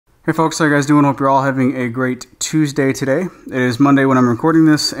Hey folks, how you guys doing? Hope you're all having a great Tuesday today. It is Monday when I'm recording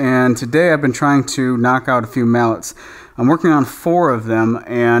this, and today I've been trying to knock out a few mallets. I'm working on 4 of them,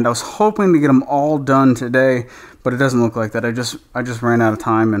 and I was hoping to get them all done today, but it doesn't look like that. I just ran out of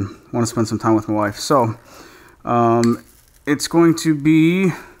time and want to spend some time with my wife. So, it's going to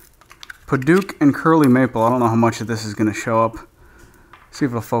be Padauk and curly maple. I don't know how much of this is going to show up. See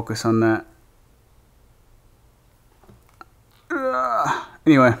if it'll focus on that.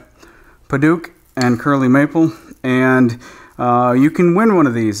 Anyway, Padauk and curly maple, and you can win one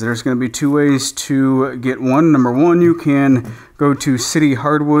of these. There's going to be 2 ways to get one. Number 1, you can go to City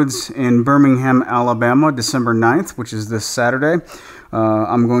Hardwoods in Birmingham, Alabama, December 9th, which is this Saturday.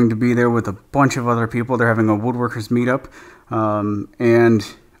 I'm going to be there with a bunch of other people. They're having a woodworkers meetup,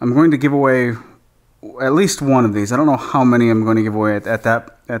 and I'm going to give away at least one of these. I don't know how many I'm going to give away at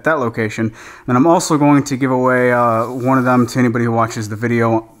that location. And I'm also going to give away one of them to anybody who watches the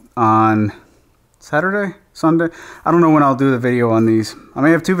video on Saturday, Sunday. I don't know when I'll do the video on these. I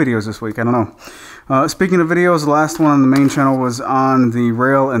may have 2 videos this week. I don't know. Speaking of videos, the last one on the main channel was on the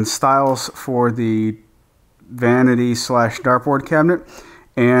rail and styles for the vanity / dartboard cabinet,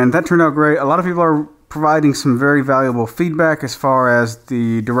 and that turned out great. A lot of people are providing some very valuable feedback as far as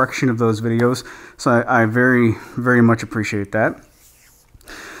the direction of those videos, so I very, very much appreciate that.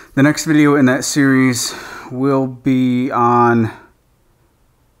 The next video in that series will be on,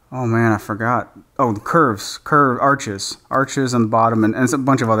 oh man, I forgot. Oh, the arches on the bottom, and a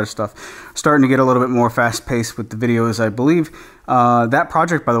bunch of other stuff. Starting to get a little bit more fast-paced with the videos, I believe. That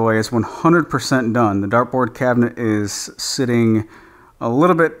project, by the way, is 100% done. The dartboard cabinet is sitting a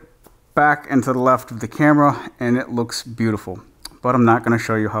little bit back and to the left of the camera, and it looks beautiful. But I'm not going to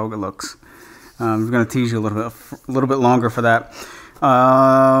show you how it looks. I'm going to tease you a little bit longer for that.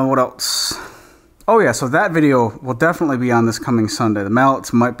 What else? Oh yeah, so that video will definitely be on this coming Sunday. The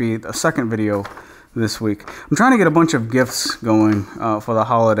mallets might be a second video this week. I'm trying to get a bunch of gifts going for the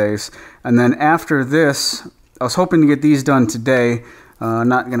holidays, and then after this, I was hoping to get these done today.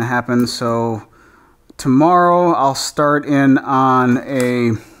 Not going to happen. So tomorrow I'll start in on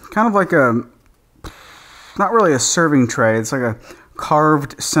a kind of like a, not really a serving tray. It's like a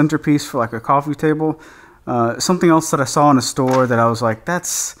carved centerpiece for like a coffee table. Something else that I saw in a store that I was like,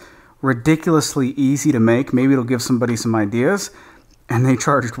 that's ridiculously easy to make. Maybe it'll give somebody some ideas. And they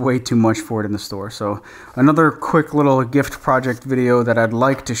charged way too much for it in the store. So another quick little gift project video that I'd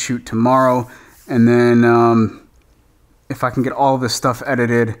like to shoot tomorrow. And then if I can get all this stuff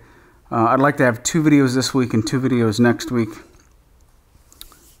edited, I'd like to have 2 videos this week and 2 videos next week.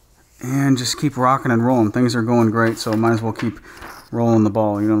 And just keep rocking and rolling. Things are going great, so might as well keep rolling the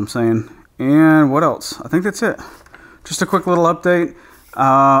ball, you know what I'm saying? And what else? I think that's it. Just a quick little update.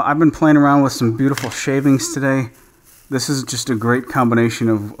 I've been playing around with some beautiful shavings today. This is just a great combination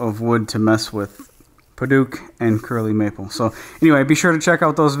of wood to mess with. Padauk and curly maple. So anyway, be sure to check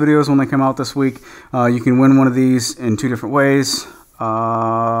out those videos when they come out this week. You can win one of these in 2 different ways.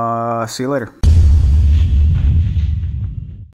 See you later.